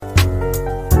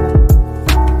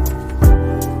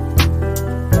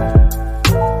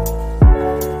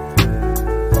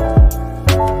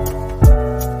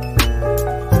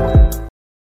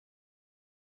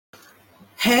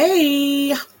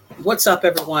What's up,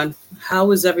 everyone?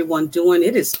 How is everyone doing?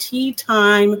 It is tea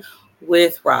time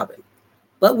with Robyn,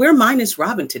 but we're minus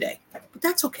Robyn today, but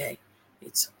that's okay.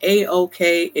 It's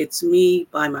a-okay. It's me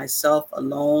by myself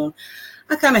alone.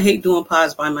 I kind of hate doing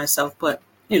pods by myself, but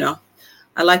I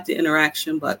like the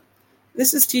interaction. But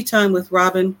this is tea time with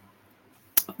Robyn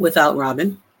without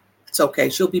Robyn. It's okay.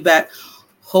 She'll be back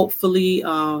hopefully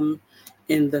in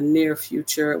the near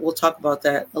future. We'll talk about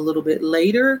that a little bit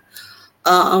later.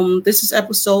 This is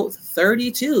episode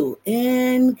 32,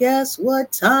 and guess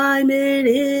what time it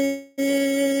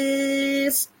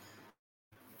is?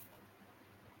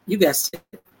 You guessed it.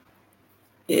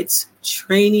 It's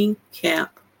training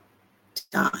camp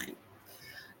time.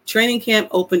 Training camp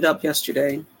opened up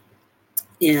yesterday,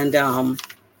 and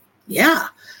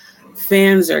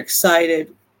fans are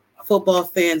excited. Football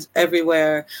fans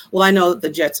everywhere. Well, I know the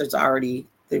Jets is already.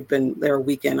 They've been there a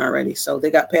weekend already, so they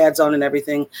got pads on and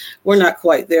everything. We're not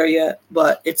quite there yet,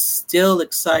 but it's still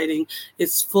exciting.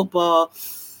 It's football.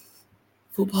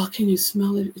 Football, can you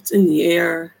smell it? It's in the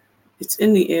air. It's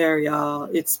in the air, y'all.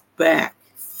 It's back.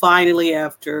 Finally,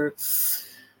 after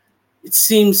it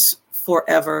seems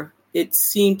forever. It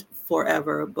seemed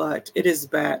forever, but it is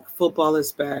back. Football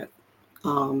is back.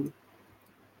 I'm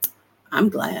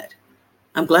glad.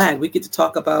 We get to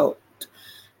talk about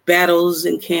battles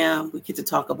in camp. We get to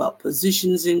talk about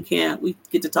positions in camp. We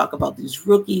get to talk about these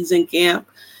rookies in camp.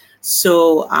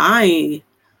 So I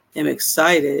am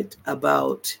excited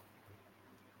about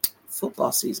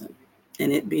football season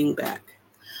and it being back.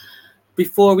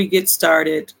 Before we get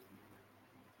started,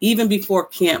 even before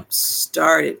camp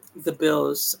started, the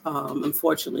Bills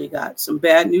unfortunately got some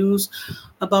bad news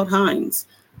about Hines.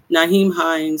 Nyheim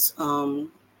Hines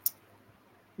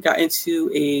got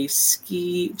into a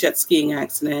jet skiing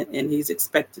accident, and he's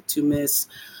expected to miss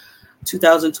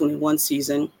 2021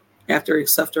 season after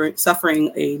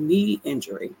suffering a knee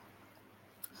injury.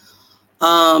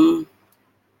 That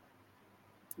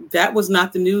was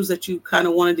not the news that you kind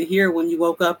of wanted to hear when you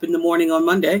woke up in the morning on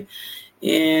Monday,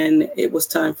 and it was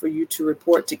time for you to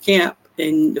report to camp.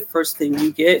 And the first thing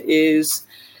you get is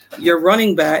your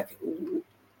running back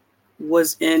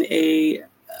was in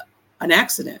an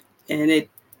accident, and it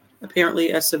apparently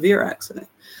a severe accident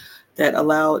that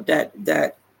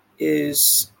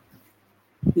is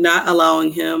not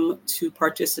allowing him to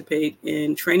participate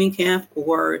in training camp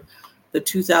or the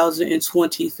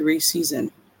 2023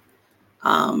 season.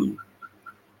 I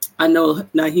know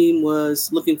Nyheim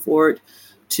was looking forward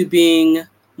to being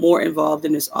more involved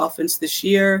in his offense this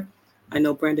year. I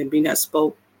know Brandon Bean has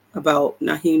spoke about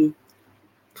Nyheim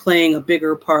playing a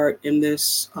bigger part in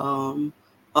this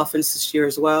offense this year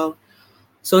as well.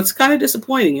 So it's kind of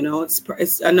disappointing,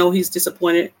 I know he's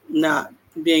disappointed not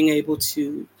being able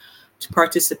to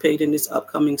participate in this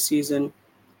upcoming season.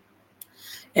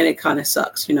 And it kind of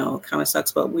sucks,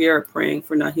 but we are praying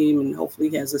for Nyheim, and hopefully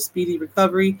he has a speedy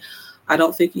recovery. I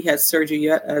don't think he had surgery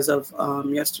yet. As of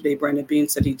yesterday, Brandon Bean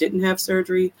said he didn't have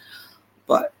surgery,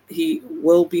 but he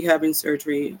will be having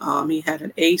surgery. He had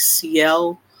an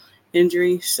ACL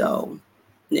injury. So,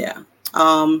 yeah.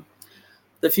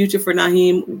 The future for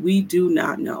Nyheim, we do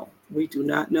not know. We do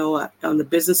not know. On the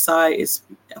business side,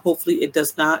 hopefully it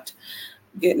does not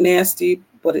get nasty,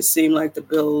 but it seemed like the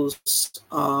Bills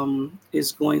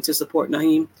is going to support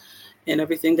Nyheim and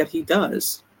everything that he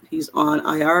does. He's on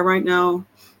IR right now.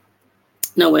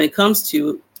 Now, when it comes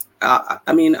to,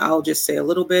 I'll just say a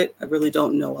little bit. I really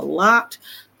don't know a lot.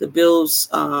 The Bills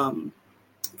can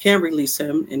release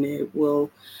him, and it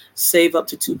will save up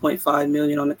to $2.5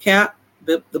 million on the cap.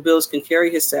 The Bills can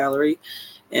carry his salary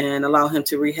and allow him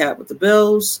to rehab with the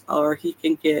Bills, or he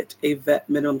can get a vet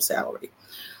minimum salary.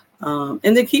 And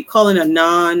they keep calling a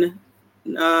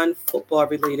non-football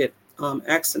related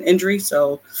accident injury.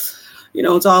 So,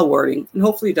 it's all wording. And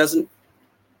hopefully it doesn't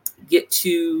get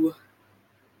to,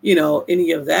 any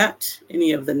of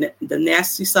the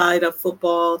nasty side of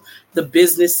football, the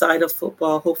business side of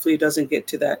football. Hopefully it doesn't get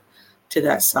to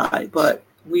that side. But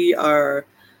we are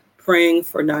praying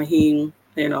for Nyheim,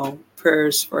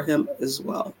 prayers for him as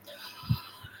well.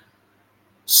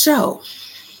 So,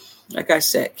 like I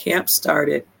said, camp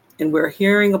started, and we're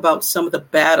hearing about some of the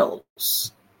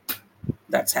battles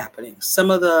that's happening.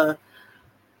 Some of the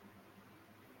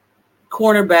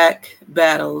cornerback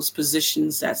battles,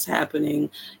 positions that's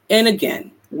happening. And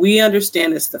again, we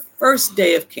understand it's the first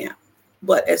day of camp,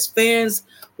 but as fans,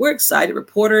 we're excited.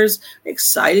 Reporters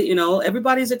excited.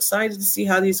 Everybody's excited to see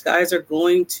how these guys are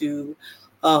going to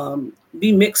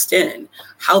be mixed in,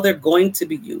 how they're going to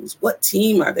be used. What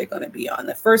team are they going to be on?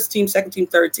 The first team, second team,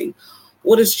 third team.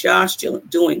 What is Josh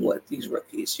doing with these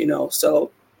rookies?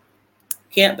 So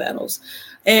camp battles.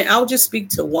 And I'll just speak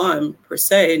to one per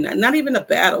se, not even a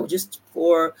battle, just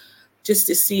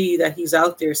to see that he's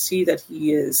out there, see that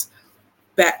he is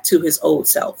back to his old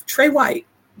self. Trey White.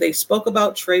 They spoke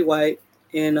about Trey White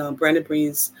in Brandon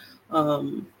Breen's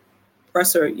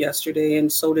presser yesterday,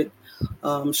 and so did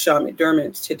Sean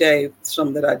McDermott today,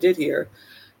 some that I did hear,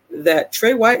 that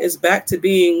Trey White is back to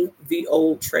being the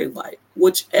old Trey White,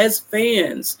 which as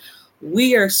fans,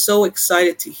 we are so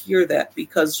excited to hear that,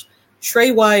 because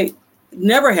Trey White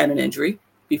never had an injury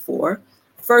before.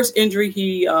 First injury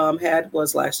he had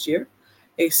was last year,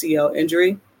 ACL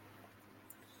injury.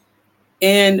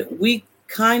 And we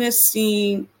kind of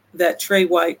seen that Trey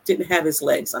White didn't have his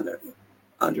legs under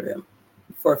him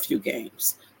for a few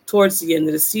games. Towards the end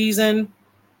of the season,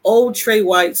 old Trey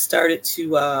White started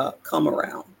to come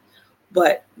around.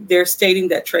 But they're stating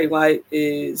that Trey White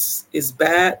is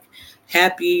back,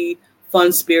 happy,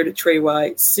 fun-spirited Trey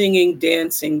White, singing,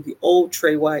 dancing. The old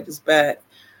Trey White is back.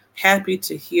 Happy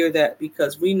to hear that,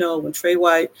 because we know when Trey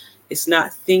White is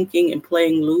not thinking and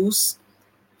playing loose,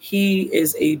 he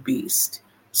is a beast.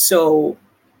 So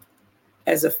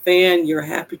as a fan, you're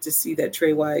happy to see that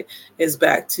Trey White is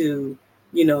back to,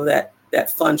 that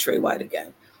fun Trey White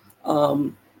again.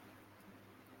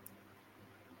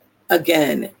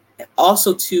 Again,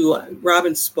 also too,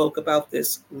 Robyn spoke about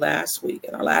this last week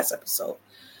in our last episode,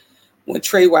 when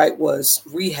Trey White was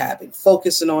rehabbing,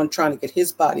 focusing on trying to get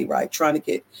his body right, trying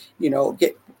to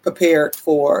get prepared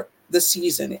for the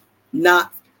season,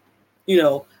 not,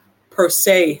 per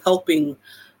se helping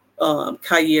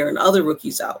Kyer and other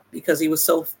rookies out, because he was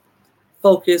so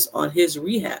focused on his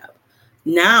rehab.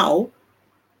 Now,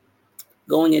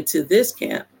 going into this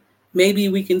camp, maybe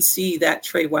we can see that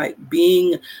Trey White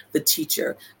being the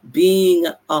teacher, being,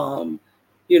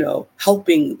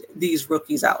 helping these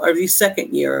rookies out, or these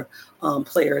second-year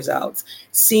players out,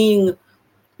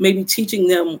 maybe teaching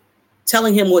them,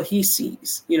 telling him what he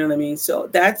sees. You know what I mean? So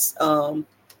that's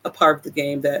a part of the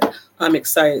game that I'm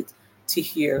excited to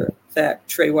hear that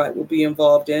Trey White will be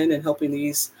involved in, and helping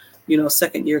these,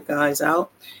 second-year guys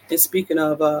out. And speaking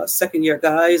of second-year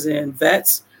guys and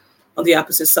vets, on the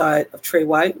opposite side of Trey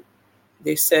White,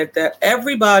 they said that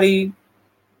everybody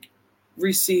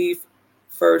received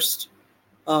first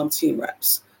team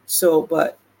reps. So,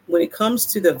 but when it comes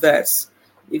to the vets,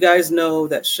 you guys know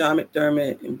that Sean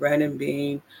McDermott and Brandon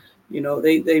Beane,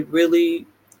 they really,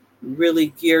 really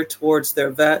gear towards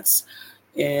their vets.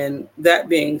 And that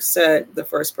being said, the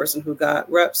first person who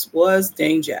got reps was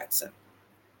Dane Jackson.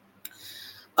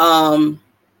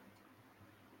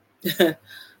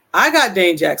 I got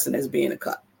Dane Jackson as being a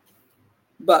cut,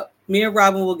 but me and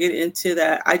Robyn will get into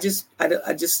that. I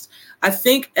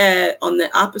think on the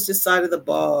opposite side of the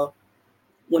ball,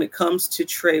 when it comes to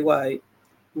Trey White,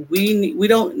 we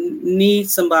don't need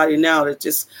somebody now to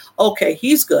just, okay,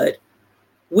 he's good.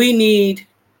 We need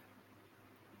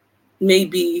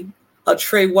maybe a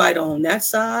Trey White on that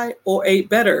side, or a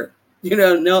better,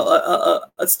 a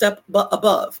step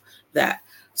above that.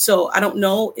 So I don't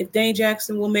know if Dane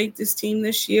Jackson will make this team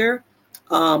this year,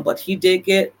 but he did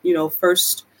get,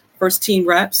 first team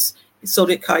reps. So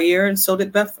did Kyer, and so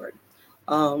did Bedford.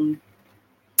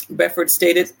 Bedford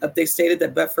stated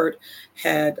that Bedford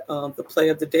had the play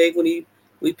of the day when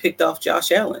we picked off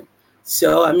Josh Allen.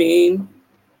 So I mean,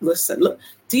 look,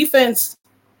 defense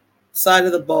side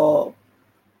of the ball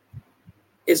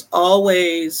is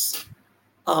always,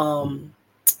 I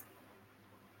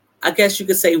guess you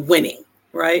could say, winning,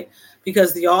 right?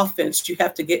 Because the offense, you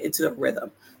have to get into the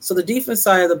rhythm. So the defense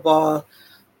side of the ball,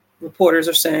 reporters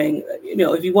are saying,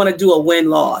 if you want to do a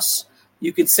win-loss,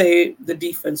 you could say the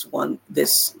defense won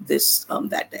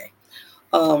that day.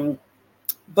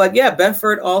 But yeah,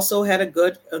 Bedford also had a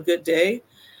good day.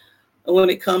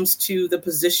 When it comes to the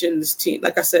position, this team,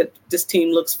 like I said, this team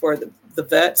looks for the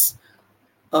vets.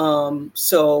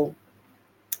 So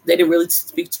they didn't really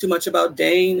speak too much about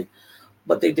Dane,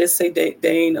 but they did say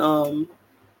Dane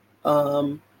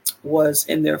was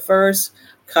in there first.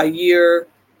 Kyer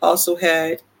also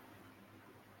had,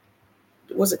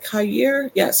 was it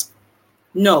Kyer? Yes.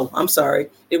 No, I'm sorry.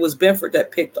 It was Benford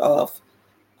that picked off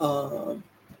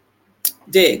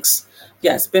Diggs.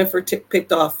 Yes, Benford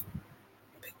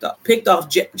picked off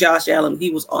Josh Allen. He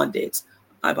was on Diggs.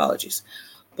 My apologies.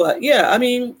 But yeah, I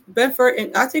mean, Benford,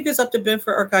 and I think it's up to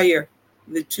Benford or Kyer,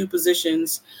 the two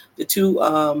positions, the two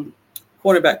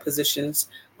cornerback positions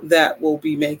that will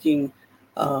be making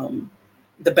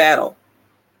the battle.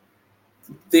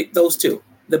 Those two.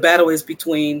 The battle is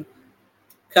between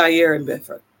Kyer and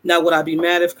Benford. Now, would I be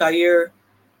mad if Kyer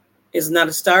is not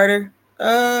a starter?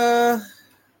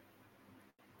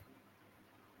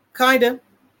 Kind of.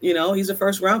 He's a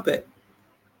first round pick.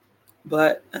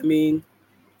 But, I mean,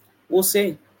 we'll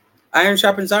see. Iron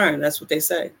sharpens iron. That's what they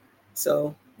say.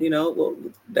 So, well,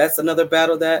 that's another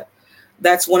battle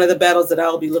that's one of the battles that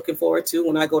I'll be looking forward to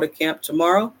when I go to camp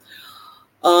tomorrow.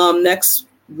 Next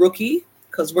rookie,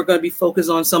 because we're going to be focused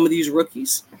on some of these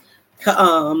rookies.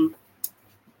 Dalton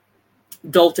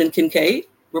Kincaid.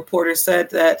 Reporter said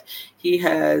that he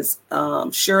has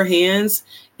sure hands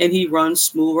and he runs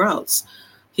smooth routes.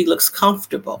 He looks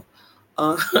comfortable.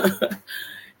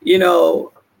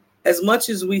 As much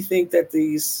as we think that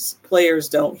these players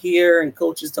don't hear and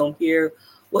coaches don't hear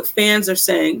what fans are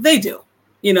saying, they do.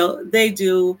 They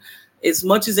do. As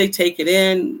much as they take it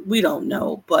in, we don't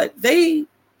know. But they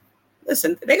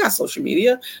got social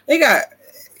media. They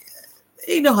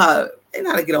know how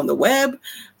to get on the web.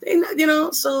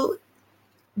 So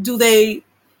do they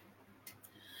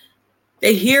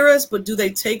hear us, but do they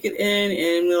take it in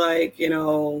and we're like,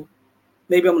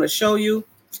 maybe I'm going to show you?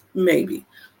 Maybe.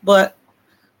 But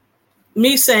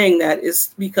me saying that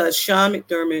is because Sean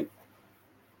McDermott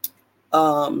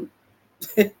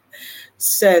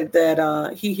said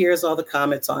that he hears all the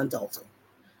comments on Dalton.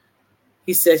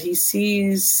 He said he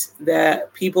sees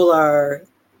that people are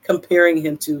comparing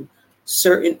him to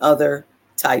certain other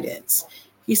tight ends.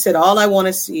 He said, all I want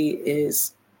to see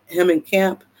is him in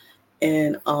camp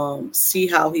and see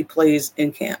how he plays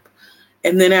in camp.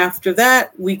 And then after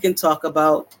that, we can talk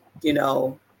about,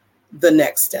 the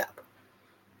next step.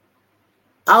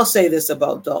 I'll say this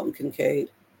about Dalton Kincaid.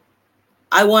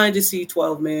 I wanted to see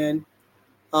 12-man,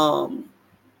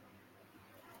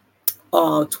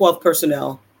 12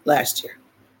 personnel last year.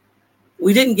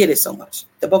 We didn't get it so much.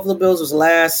 The Buffalo Bills was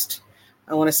last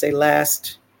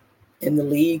in the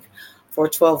league for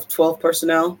 12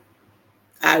 personnel.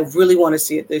 I really want to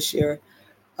see it this year.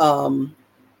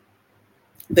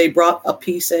 They brought a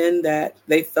piece in that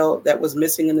they felt that was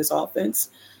missing in this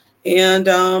offense. And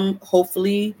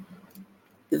hopefully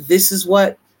this is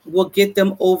what will get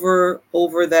them over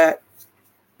that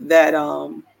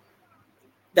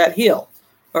hill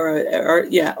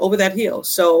over that hill.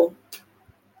 So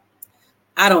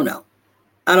I don't know.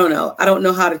 I don't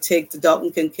know how to take the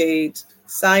Dalton Kincaid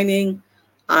signing.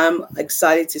 I'm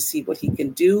excited to see what he can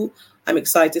do. I'm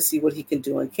excited to see what he can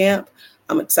do in camp.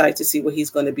 I'm excited to see what he's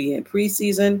going to be in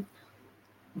preseason.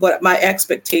 But my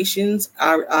expectations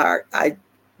are I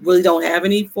really don't have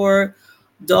any for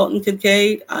Dalton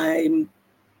Kincaid. I'm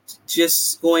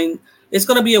just it's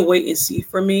going to be a wait and see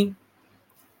for me,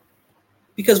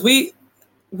 because we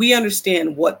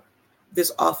understand what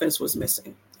this offense was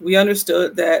missing. We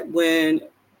understood that when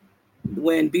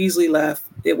Beasley left,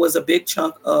 it was a big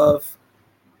chunk of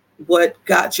what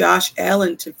got Josh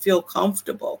Allen to feel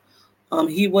comfortable.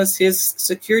 He was his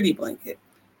security blanket.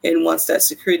 And once that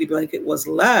security blanket was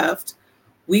left,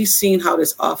 we've seen how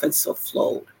this offense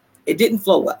flowed. It didn't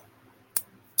flow well.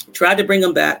 Tried to bring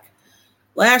him back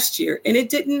last year, and it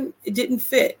didn't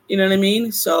fit. You know what I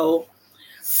mean? So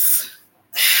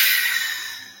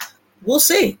we'll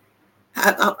see.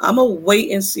 I'm going to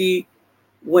wait and see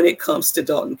when it comes to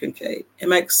Dalton Kincaid.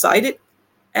 Am I excited?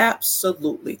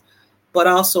 Absolutely. But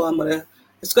also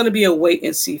it's going to be a wait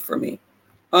and see for me.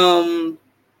 I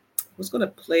was going to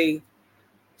play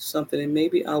something, and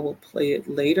maybe I will play it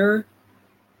later.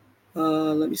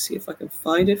 Let me see if I can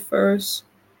find it first.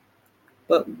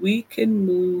 But we can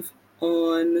move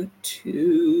on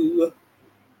to,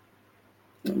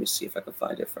 let me see if I can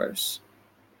find it first.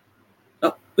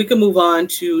 Oh, we can move on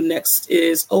to next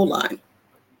is O-line.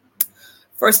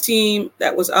 First team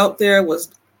that was out there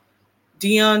was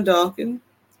Dion Dawkins,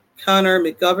 Connor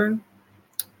McGovern,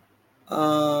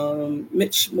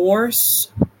 Mitch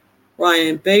Morse,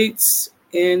 Ryan Bates,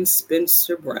 and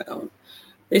Spencer Brown.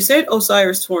 They said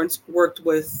Osiris Torrance worked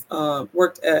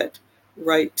at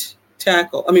right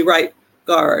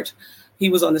guard. He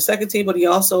was on the second team, but he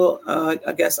also,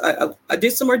 I guess, I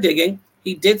did some more digging.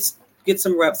 He did get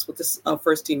some reps with this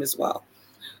first team as well.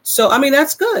 So,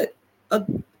 that's good. I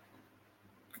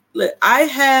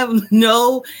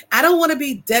don't want to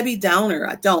be Debbie Downer.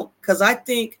 I don't, because I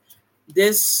think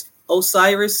this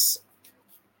Osiris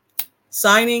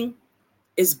signing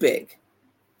is big.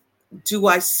 Do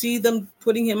I see them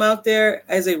putting him out there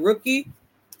as a rookie?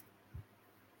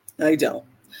 I don't.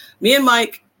 Me and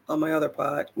Mike on my other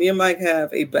pod,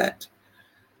 have a bet.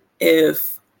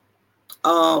 If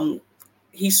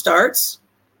he starts,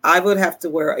 I would have to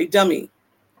wear a dummy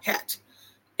hat.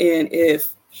 And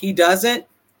if he doesn't,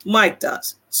 Mike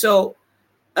does. So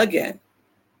again,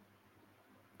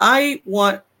 I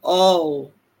want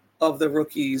all of the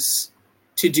rookies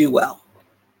to do well.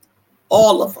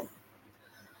 All of them.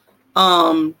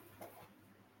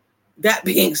 That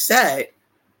being said,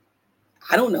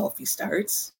 I don't know if he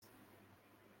starts.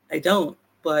 I don't,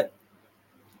 but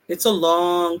It's a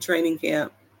long training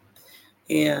camp.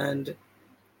 And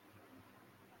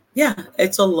yeah,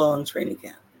 it's a long training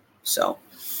camp. So,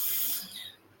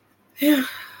 yeah,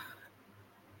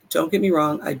 don't get me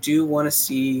wrong. I do want to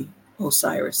see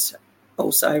Osiris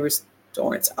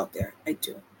Torrance out there. I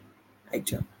do.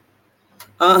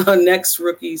 Next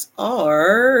rookies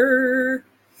are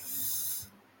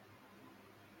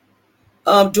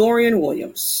Dorian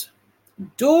Williams.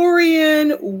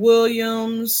 Dorian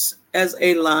Williams as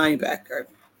a linebacker.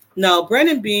 Now,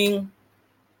 Brandon Beane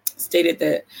stated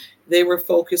that they were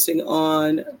focusing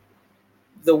on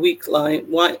the weak side of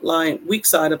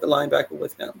the linebacker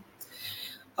with him.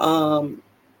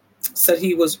 Said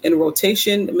he was in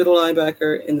rotation, middle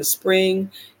linebacker in the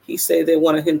spring. He said they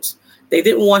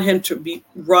didn't want him to be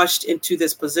rushed into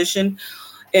this position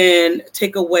and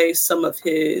take away some of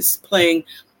his playing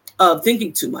of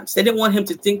thinking too much. They didn't want him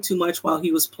to think too much while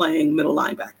he was playing middle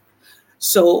linebacker.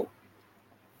 So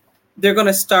they're going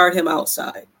to start him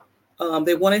outside. They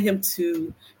didn't want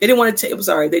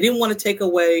to take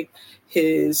away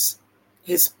his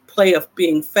play of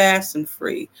being fast and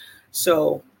free.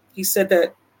 So he said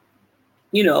that,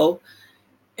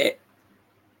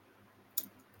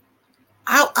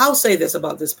 I'll say this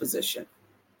about this position.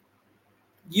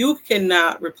 You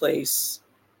cannot replace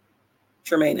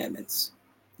Tremaine Edmonds.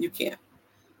 You can't.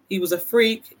 He was a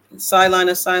freak, sideline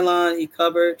to sideline, he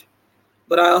covered.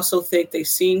 But I also think they've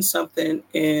seen something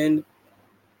in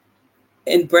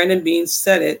Brandon Beane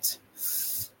said it.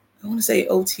 I want to say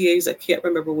OTAs. I can't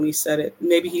remember when he said it.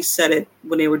 Maybe he said it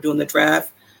when they were doing the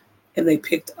draft and they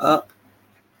picked up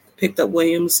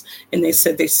Williams, and they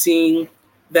said they've seen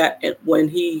that when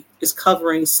he is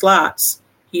covering slots,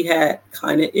 he had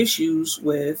kind of issues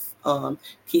with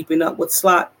keeping up with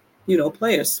slot,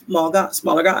 players,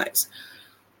 smaller guys.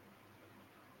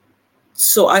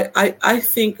 So I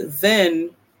think then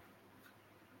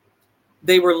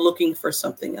they were looking for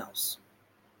something else,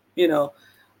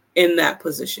 in that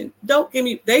position.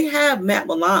 They have Matt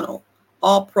Milano,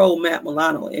 all-pro Matt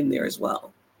Milano in there as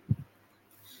well.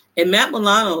 And Matt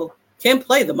Milano can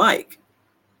play the mic,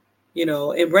 and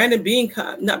Sean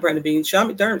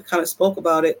McDermott kind of spoke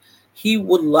about it. He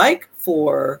would like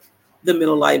for the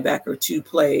middle linebacker to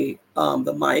play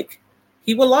the mic.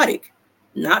 He would like,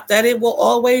 not that it will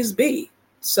always be.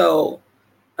 So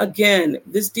again,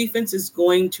 this defense is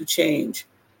going to change.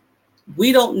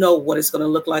 We don't know what it's going to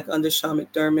look like under Sean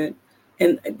McDermott.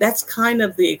 And that's kind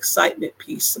of the excitement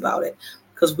piece about it,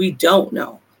 because we don't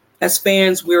know. As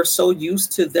fans, we're so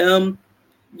used to them,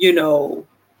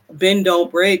 bend, don't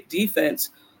break defense,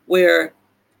 where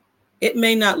it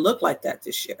may not look like that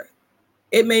this year.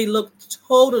 It may look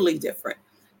totally different.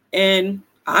 And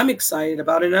I'm excited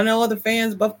about it. And I know other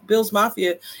fans, Bills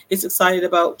Mafia, is excited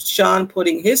about Sean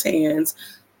putting his hands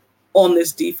on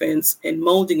this defense and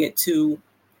molding it to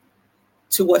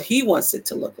what he wants it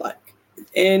to look like.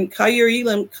 And Kaiir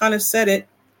Elam kind of said it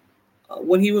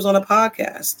when he was on a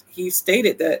podcast. He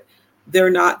stated that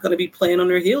they're not going to be playing on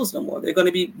their heels no more. They're going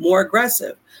to be more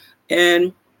aggressive.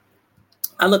 And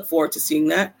I look forward to seeing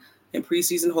that in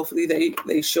preseason. Hopefully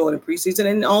they show it in preseason.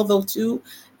 And although, too,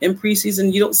 in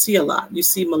preseason, you don't see a lot. You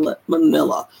see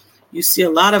vanilla. You see a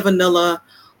lot of vanilla.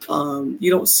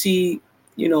 You don't see,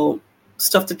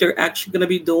 stuff that they're actually going to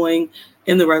be doing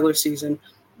in the regular season.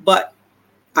 But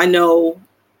I know,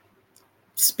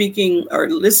 speaking or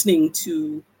listening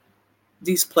to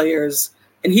these players,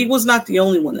 and he was not the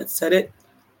only one that said it.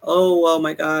 Oh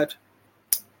my God.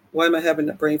 Why am I having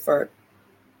a brain fart?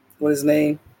 What is his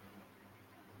name?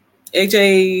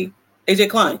 AJ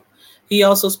Klein. He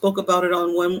also spoke about it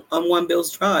on One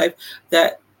Bills Drive,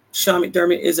 that Sean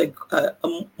McDermott is a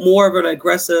more of an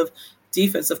aggressive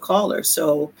defensive caller.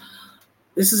 So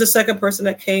this is the second person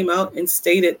that came out and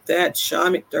stated that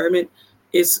Sean McDermott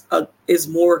is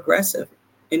more aggressive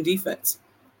in defense.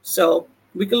 So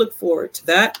we can look forward to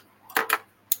that.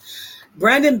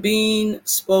 Brandon Beane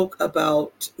spoke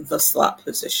about the slot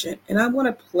position, and I want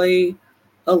to play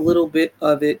a little bit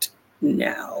of it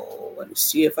now. Let me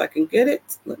see if I can get it.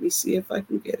 Yeah,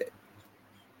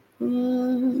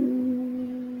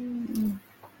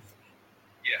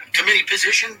 committee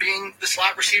position being the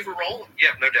slot receiver role.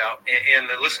 Yeah, no doubt. And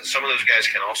listen, some of those guys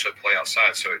can also play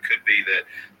outside, so it could be that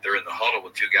they're in the huddle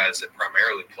with two guys that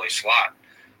primarily play slot,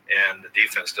 and the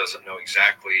defense doesn't know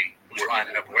exactly who's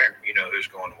lining up where. Who's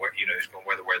going where. Who's going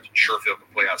where. Sherfield can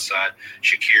play outside.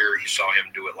 Shakir, you saw him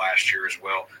do it last year as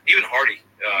well. Even Hardy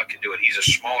can do it. He's a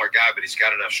smaller guy, but he's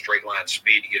got enough straight line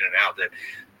speed to get it out that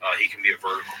he can be a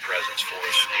vertical presence for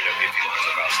us. If he lines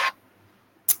up outside.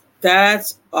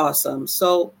 That's awesome.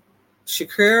 So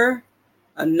Shakir,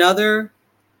 another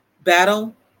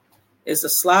battle, is the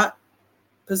slot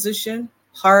position,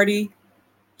 Hardy,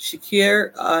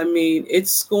 Shakir. I mean,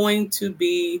 it's going to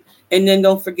be, and then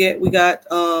don't forget we got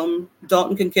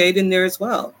Dalton Kincaid in there as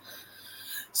well.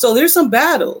 So there's some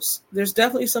battles. There's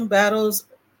definitely some battles.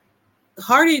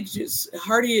 Hardy,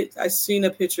 I seen a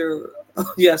picture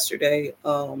yesterday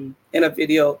in a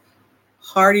video.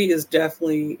 Hardy is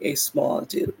definitely a small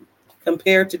dude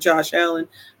compared to Josh Allen,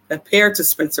 compared to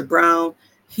Spencer Brown.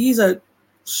 He's a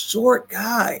short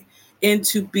guy, and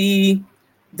to be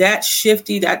that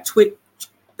shifty, that twitchy,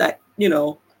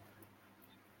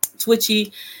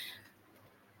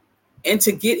 and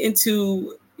to get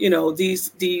into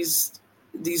these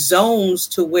zones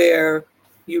to where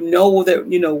you know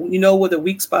where the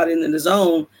weak spot in the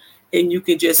zone, and you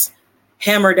can just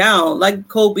hammer down like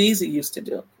Cole Beasley used to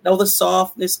do. Know the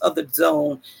softness of the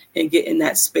zone and get in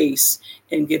that space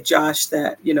and give Josh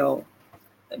that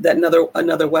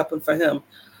another weapon for him.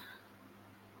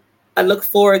 I look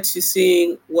forward to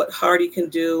seeing what Hardy can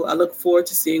do. I look forward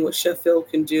to seeing what Sheffield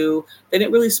can do. They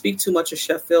didn't really speak too much of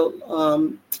Sheffield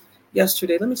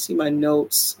yesterday. Let me see my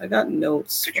notes. I got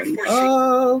notes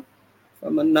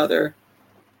from another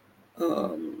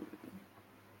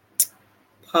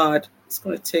pod. It's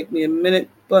going to take me a minute,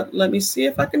 but let me see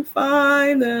if I can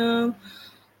find them.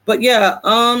 But yeah,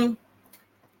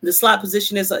 the slot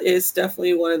position is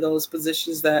definitely one of those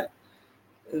positions that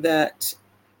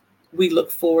we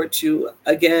look forward to.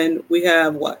 Again, we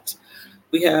have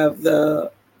we have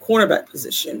the cornerback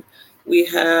position. We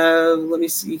have, let me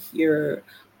see here,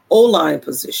 O-line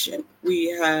position. We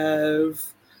have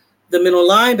the middle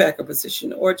linebacker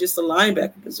position, or just the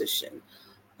linebacker position.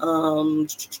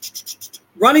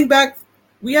 Running back,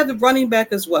 we have the running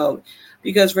back as well.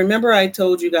 Because remember, I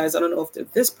told you guys, I don't know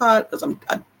if this pod, because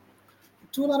I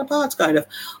do a lot of pods kind of,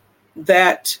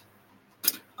 that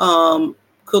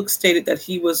Cook stated that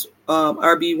he was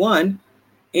RB1,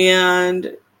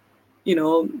 and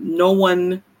no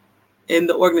one in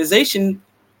the organization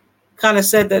kind of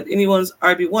said that anyone's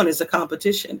RB1 is a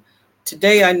competition.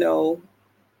 Today, I know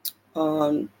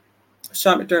Sean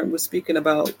McDermott was speaking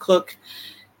about Cook,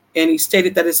 and he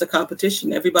stated that it's a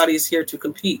competition. Everybody is here to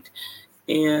compete,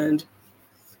 and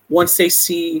once they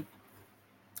see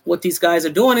what these guys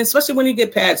are doing, especially when you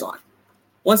get pads on,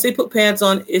 once they put pads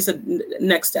on, it's a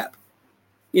next step.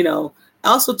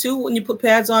 Also too, when you put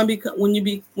pads on, when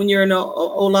you're in a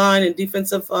O-line and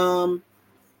defensive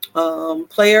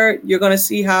player, you're going to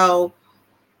see how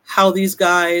these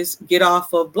guys get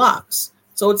off of blocks.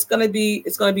 So it's going to be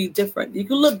different. You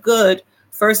can look good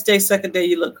first day, second day,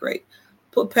 you look great.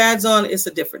 Put pads on, it's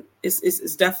different.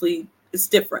 It's definitely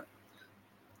different.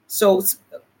 So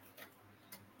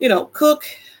Cook,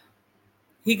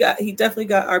 he definitely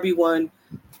got RB1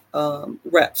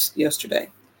 reps yesterday.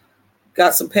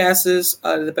 Got some passes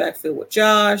out of the backfield with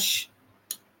Josh.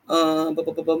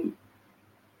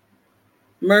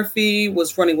 Murphy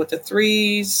was running with the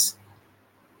threes.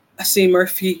 I see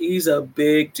Murphy. He's a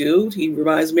big dude. He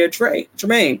reminds me of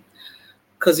Jermaine,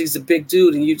 because he's a big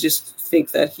dude, and you just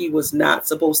think that he was not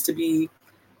supposed to be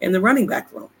in the running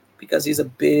back room because he's a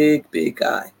big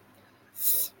guy.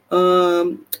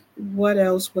 What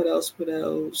else?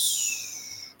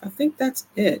 I think that's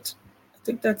it.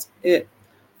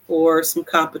 For some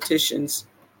competitions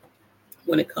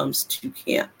when it comes to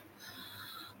camp.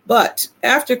 But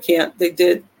after camp, they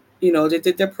did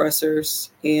their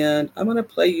pressers, and I'm going to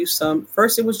play you some.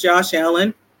 First, it was Josh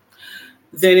Allen.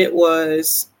 Then it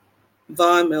was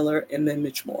Von Miller, and then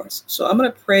Mitch Morse. So I'm going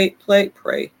to pray.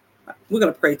 We're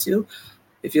going to pray too,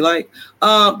 if you like.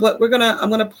 But I'm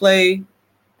going to play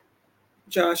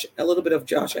a little bit of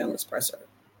Josh Allen's presser.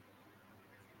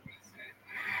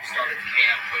 Started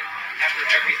camp, but after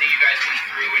everything you guys went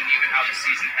through and even how the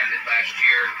season ended last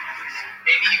year,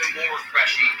 maybe even more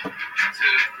refreshing to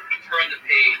turn the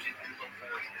page and look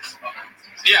forward to this upcoming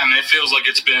season. Yeah, I mean, it feels like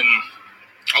it's been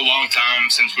a long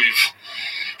time since we've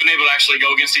been able to actually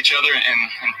go against each other and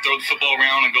throw the football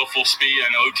around and go full speed. I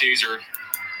know OTs are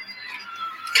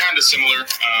kind of similar,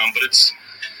 but it's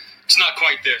not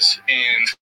quite this. And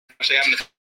actually having the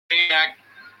back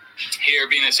here,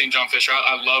 being at St. John Fisher,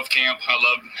 I love camp. I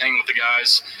love hanging with the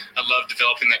guys. I love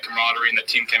developing that camaraderie and that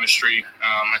team chemistry.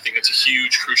 I think it's a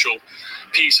huge, crucial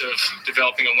piece of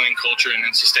developing a winning culture and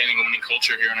then sustaining a winning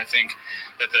culture here. And I think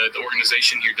that the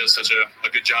organization here does such a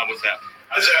good job with that.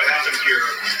 How does that happen here?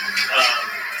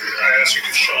 I asked you,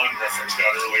 because Sean referenced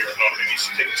that earlier about maybe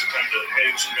taking some time to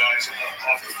hang some guys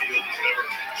off the field and whatever.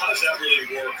 How does that really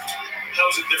work? How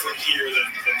is it different here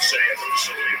than say, at the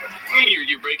facility? I mean,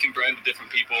 you're breaking bread with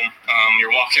different people.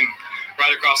 You're walking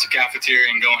right across the cafeteria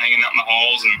and going hanging out in the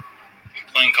halls and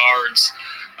playing cards,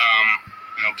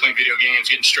 playing video games,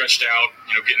 getting stretched out,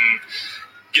 getting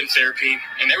getting therapy,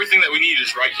 and everything that we need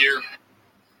is right here.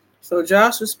 So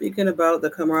Josh was speaking about the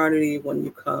camaraderie when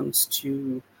it comes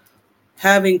to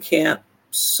having camp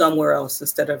somewhere else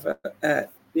instead of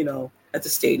at the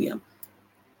stadium.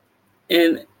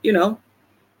 And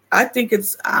I think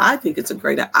it's a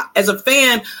great. As a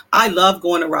fan, I love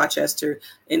going to Rochester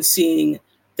and seeing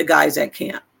the guys at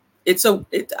camp.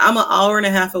 I'm an hour and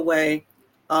a half away.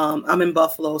 I'm in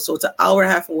Buffalo, so it's an hour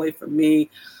and a half away from me.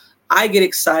 I get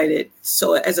excited.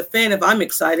 So as a fan, if I'm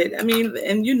excited, I mean,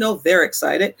 and they're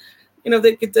excited.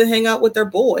 They get to hang out with their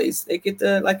boys. They get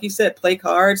to, like you said, play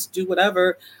cards, do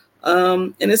whatever.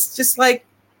 And it's just like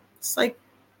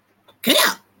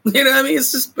camp. You know what I mean?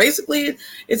 It's just basically,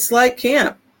 it's like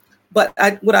camp. But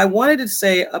what I wanted to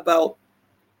say about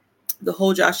the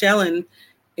whole Josh Allen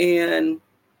and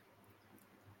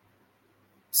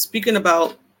speaking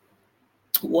about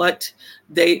what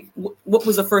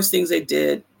was the first things they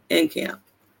did in camp.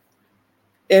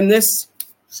 In this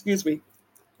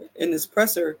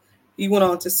presser, he went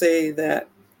on to say that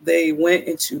they went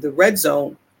into the red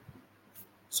zone.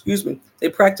 They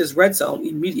practiced red zone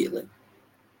immediately.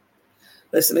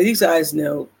 Listen, these guys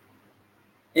know,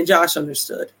 and Josh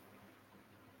understood.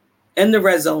 In the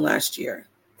red zone last year,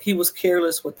 he was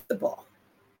careless with the ball.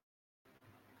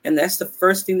 And that's the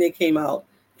first thing they came out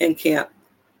in camp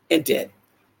and did,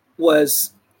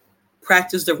 was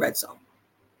practice the red zone.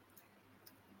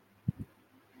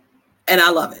 And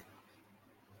I love it.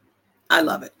 I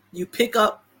love it. You pick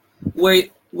up where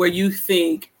you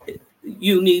think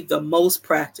you need the most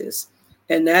practice,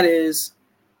 and that is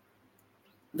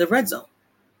the red zone.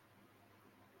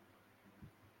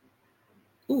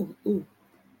 Ooh.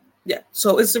 Yeah,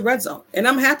 so it's the red zone, and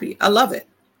I'm happy. I love it.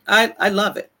 I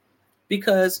love it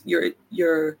because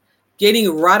you're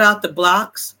getting right out the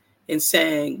blocks and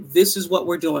saying, this is what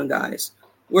we're doing, guys.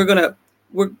 We're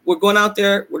going out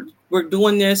there. We're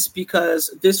doing this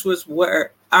because this was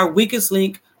where our weakest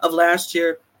link of last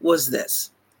year was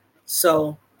this.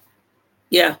 So,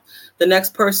 yeah, the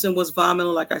next person was Von.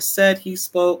 Like I said, he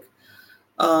spoke.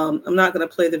 I'm not going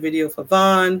to play the video for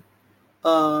Von.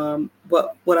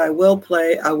 But what I will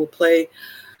play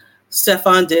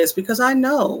Stefon Diggs, because I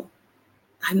know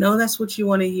that's what you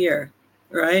want to hear,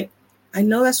 right? I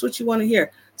know that's what you want to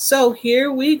hear. So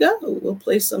here we go. We'll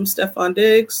play some Stefon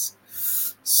Diggs,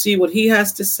 see what he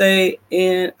has to say.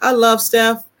 And I love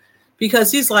Steph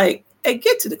because he's like, hey,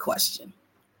 get to the question.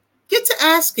 Get to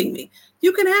asking me.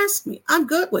 You can ask me. I'm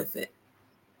good with it.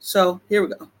 So here we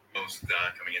go. Most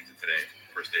coming into today,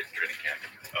 first day of training camp.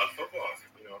 Football, it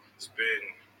feels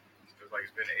like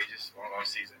it's been ages, long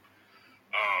season.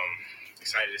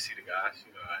 Excited to see the guys,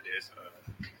 ideas.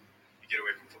 You get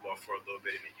away from football for a little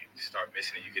bit and then you start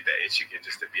missing it. You get that itch again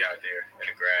just to be out there in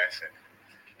the grass and,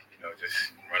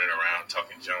 just running around,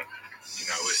 talking junk.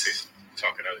 It's just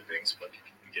talking other things, but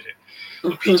you get it.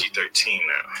 PG-13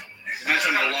 now. You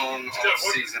mentioned a long off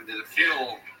season. Did it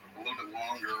feel a little bit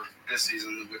longer this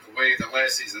season with the way the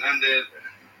last season ended?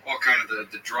 All kind of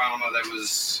the drama that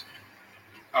was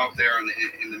out there in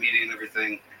the media and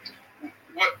everything.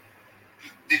 What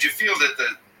did you feel that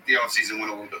the off season went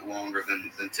a little bit longer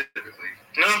than typically?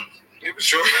 No, it was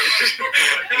short.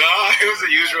 No, it was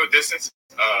the usual distance.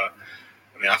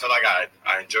 I feel like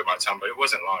I enjoyed my time, but it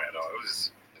wasn't long at all. It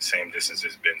was the same distance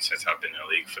it's been since I've been in the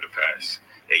league for the past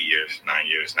 9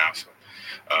 years now. So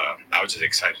I was just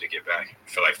excited to get back. I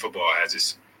feel like football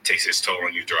takes its toll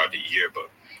on you throughout the year, but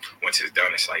once it's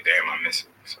done, it's like, damn, I miss it.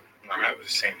 So it was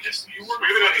the same distance. You weren't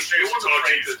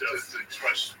afraid to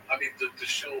express, to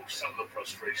show some of the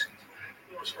frustrations.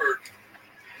 It was hurt,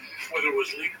 whether it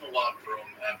was leaving the locker room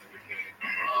after the game.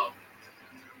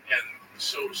 And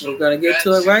so we're going to get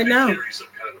to it right now. Some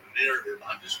kind of a narrative.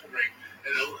 I'm just wondering,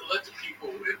 and let the people,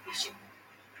 it was some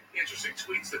interesting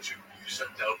tweets that you sent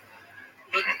out.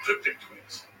 Let the cryptic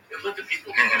tweets. And let the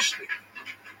people question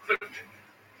cryptic.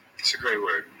 It's a great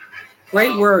word.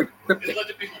 Great word, cryptic. And let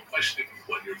the people question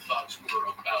what your thoughts were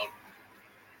about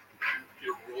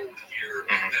your role here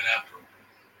and after.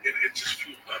 It just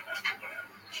fueled up after what happened.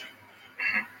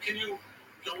 Can you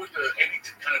go into any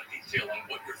kind of detail on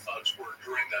what your thoughts were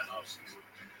during that offseason,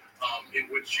 in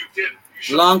which you did?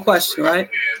 Long question, right?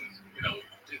 And you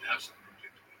did have some.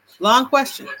 Long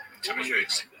question.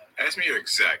 Ask me your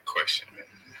exact question.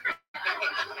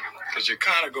 Because you're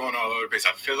kind of going all over the place.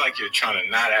 I feel like you're trying to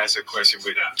not ask a question,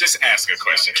 but just ask a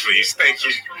question, please. Thank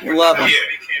you. Love him.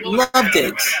 Yeah. Love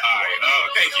Diggs. All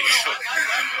right. Thank you.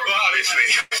 Well,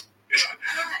 obviously.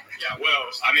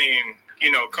 Well,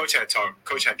 Coach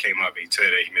had came up. He said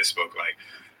that he misspoke. Like,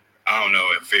 I don't know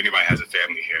if anybody has a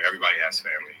family here. Everybody has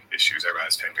family issues. Everybody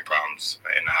has family problems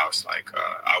in the house. Like,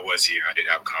 I was here. I did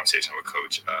have a conversation with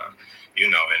Coach, and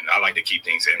I like to keep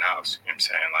things in-house. You know what I'm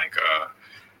saying? Like,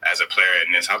 as a player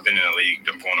in this, I've been in the league.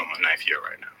 I'm going on my 9th year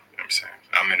right now. You know what I'm saying?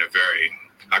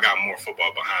 I got more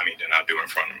football behind me than I do in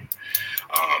front of me.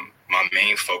 My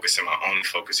main focus and my only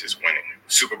focus is winning.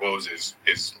 Super Bowls is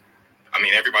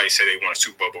everybody say they want a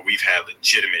Super Bowl, but we've had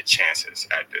legitimate chances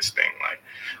at this thing. Like,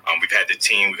 we've had the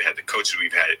team, we've had the coaches,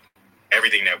 we've had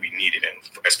everything that we needed. And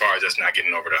as far as us not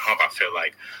getting over the hump, I feel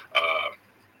like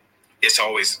it's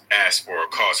always asked for a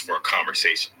cause for a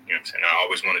conversation. You know what I'm saying? I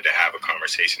always wanted to have a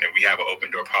conversation, and we have an open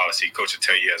door policy. Coach will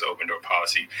tell you he has an open door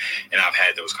policy, and I've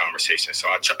had those conversations. So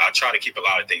I try to keep a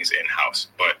lot of things in-house.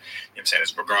 But, you know what I'm saying,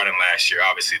 it's regarding last year,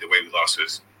 obviously the way we lost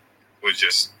was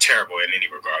just terrible in any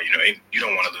regard. You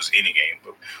don't want to lose any game,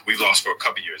 but we've lost for a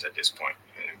couple years at this point.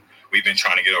 And we've been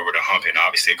trying to get over the hump, and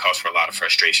obviously it calls for a lot of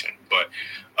frustration. But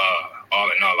all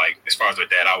in all, like, as far as with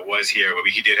that, I was here, but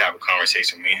he did have a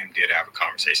conversation. Me and him did have a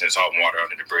conversation. It's all water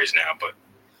under the bridge now, but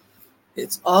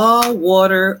it's all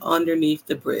water underneath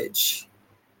the bridge.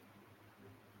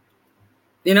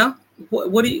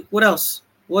 What else?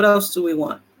 What else do we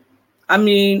want? I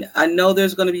mean, I know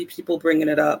there's going to be people bringing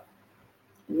it up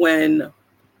when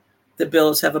the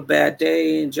Bills have a bad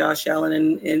day and Josh Allen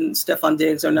and Stephon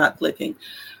Diggs are not clicking.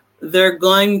 They're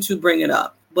going to bring it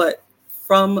up. But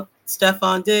from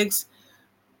Stephon Diggs,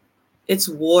 it's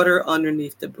water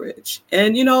underneath the bridge.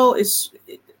 And,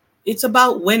 it's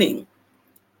about winning.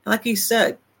 Like he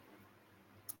said,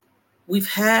 we've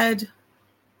had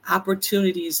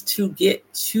opportunities to get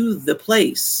to the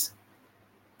place.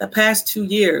 The past 2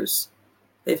 years,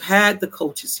 they've had the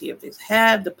coaches here. They've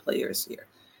had the players here.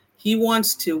 He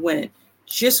wants to win.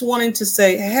 Just wanting to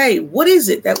say, hey, what is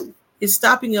it that is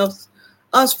stopping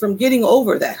us from getting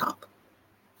over that hump?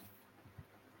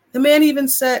 The man even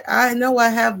said, I know I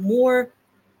have more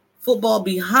football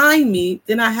behind me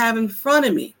than I have in front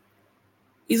of me.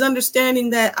 He's understanding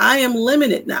that I am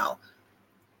limited now.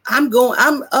 I'm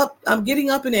getting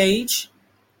up in age.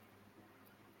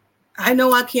 I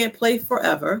know I can't play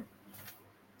forever.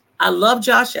 I love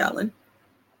Josh Allen.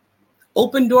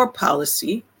 Open door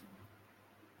policy.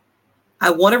 I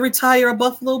want to retire a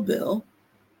Buffalo Bill.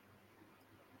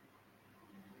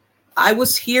 I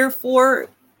was here for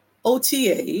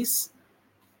OTAs.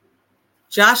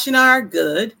 Josh and I are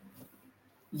good.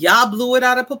 Y'all blew it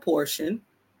out of proportion.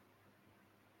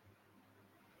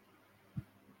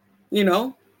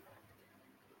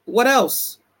 What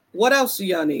else? What else do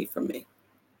y'all need from me?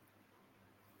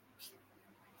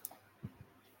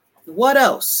 What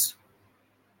else?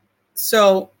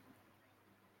 So,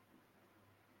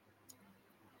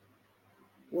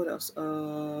 what else?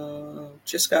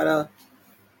 Just got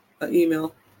an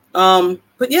email.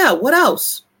 But yeah, what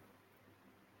else?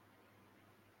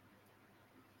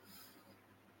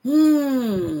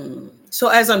 So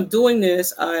as I'm doing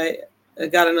this, I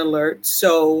got an alert.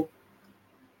 So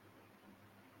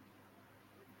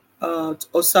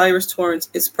Osiris Torrance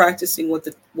is practicing with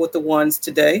the ones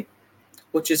today,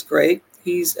 which is great.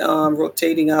 He's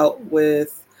rotating out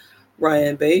with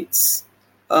Ryan Bates.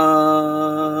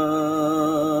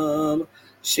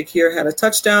 Shakir had a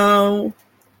touchdown.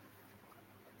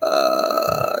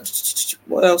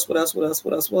 What else? Okay.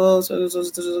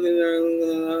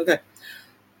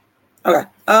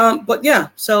 But yeah,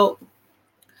 so,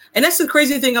 and that's the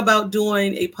crazy thing about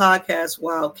doing a podcast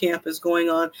while camp is going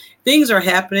on. Things are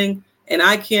happening, and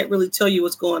I can't really tell you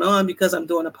what's going on because I'm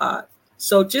doing a pod.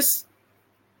 So just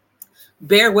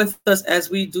bear with us as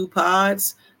we do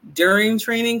pods during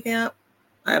training camp.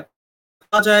 I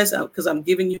apologize because I'm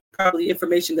giving you probably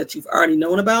information that you've already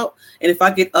known about. And if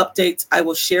I get updates, I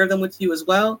will share them with you as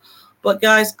well. But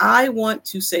guys, I want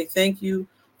to say thank you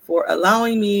for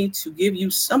allowing me to give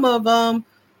you some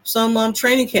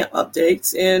training camp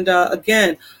updates. And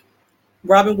again,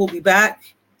 Robyn will be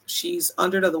back. She's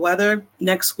under the weather.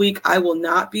 Next week, I will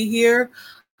not be here.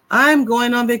 I'm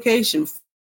going on vacation.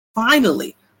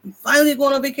 Finally. I'm finally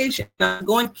going on vacation. I'm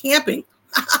going camping.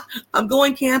 I'm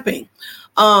going camping.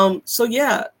 So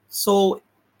yeah. So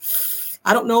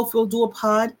I don't know if we'll do a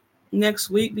pod next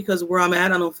week because where I'm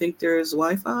at, I don't think there's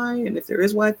Wi-Fi. And if there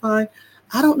is Wi-Fi,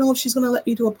 I don't know if she's going to let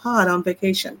me do a pod on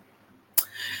vacation.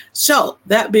 So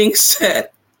that being said,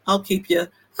 I'll keep you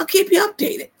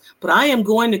updated. But I am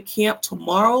going to camp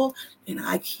tomorrow, and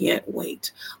I can't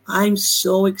wait. I'm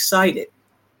so excited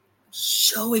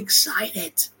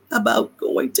about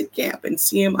going to camp and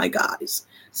seeing my guys.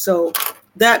 So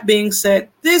that being said,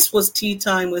 this was Tea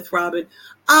Time with Robyn.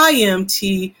 I am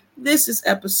T. This is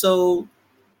episode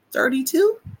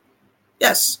 32.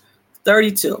 Yes,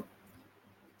 32.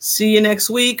 See you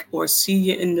next week or see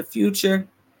you in the future.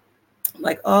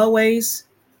 Like always,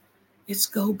 it's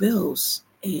Go Bills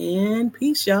and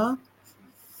peace, y'all.